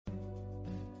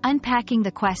Unpacking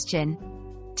the question,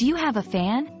 do you have a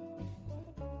fan?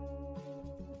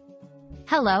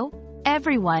 Hello,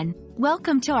 everyone.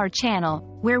 Welcome to our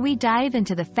channel, where we dive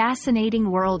into the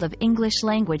fascinating world of English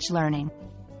language learning.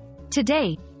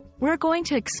 Today, we're going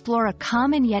to explore a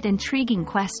common yet intriguing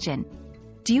question.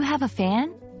 Do you have a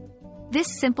fan?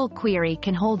 This simple query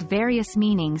can hold various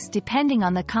meanings depending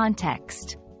on the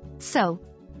context. So,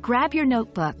 grab your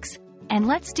notebooks, and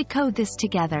let's decode this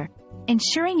together,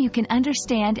 ensuring you can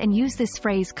understand and use this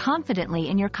phrase confidently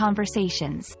in your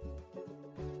conversations.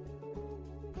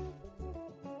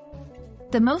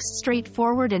 The most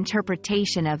straightforward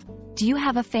interpretation of, do you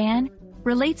have a fan,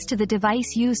 relates to the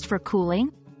device used for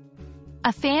cooling.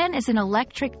 A fan is an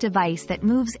electric device that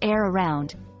moves air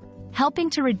around, helping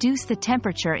to reduce the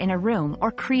temperature in a room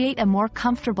or create a more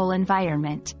comfortable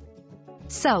environment.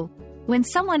 So, when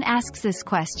someone asks this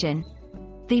question,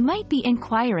 they might be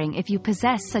inquiring if you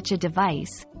possess such a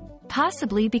device,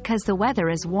 possibly because the weather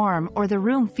is warm or the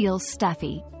room feels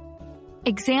stuffy.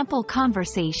 Example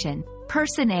conversation.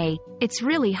 Person A, it's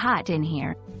really hot in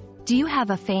here. Do you have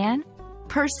a fan?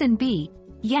 Person B,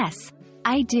 yes,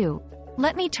 I do.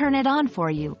 Let me turn it on for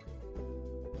you.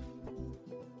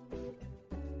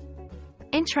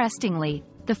 Interestingly,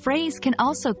 the phrase can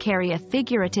also carry a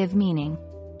figurative meaning.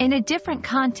 In a different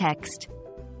context,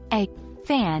 a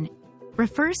fan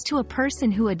refers to a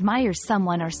person who admires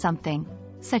someone or something,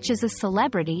 such as a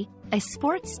celebrity, a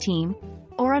sports team,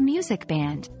 or a music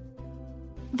band.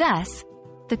 Thus,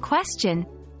 the question,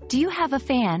 do you have a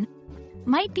fan,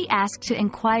 might be asked to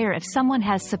inquire if someone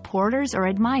has supporters or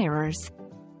admirers.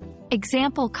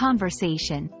 Example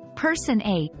conversation. Person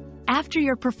A, after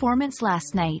your performance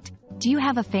last night, do you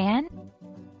have a fan?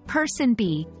 Person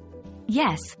B,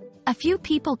 yes, a few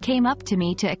people came up to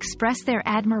me to express their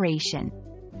admiration.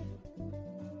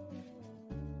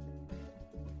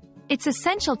 It's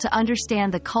essential to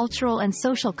understand the cultural and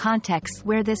social context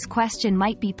where this question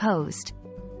might be posed.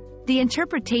 The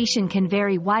interpretation can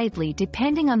vary widely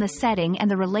depending on the setting and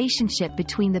the relationship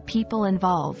between the people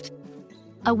involved.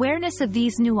 Awareness of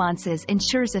these nuances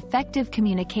ensures effective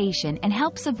communication and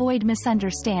helps avoid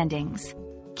misunderstandings.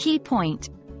 Key point: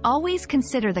 always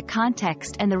consider the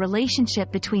context and the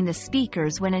relationship between the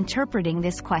speakers when interpreting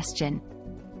this question.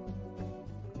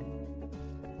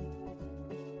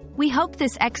 We hope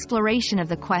this exploration of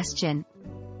the question,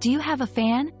 do you have a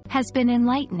fan, has been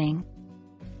enlightening.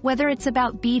 Whether it's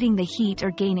about beating the heat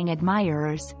or gaining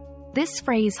admirers, this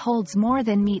phrase holds more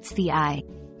than meets the eye.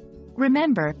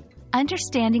 Remember,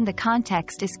 understanding the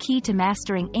context is key to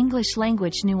mastering English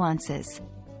language nuances.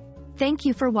 Thank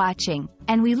you for watching,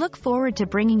 and we look forward to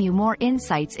bringing you more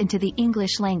insights into the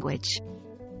English language.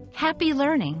 Happy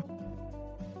learning!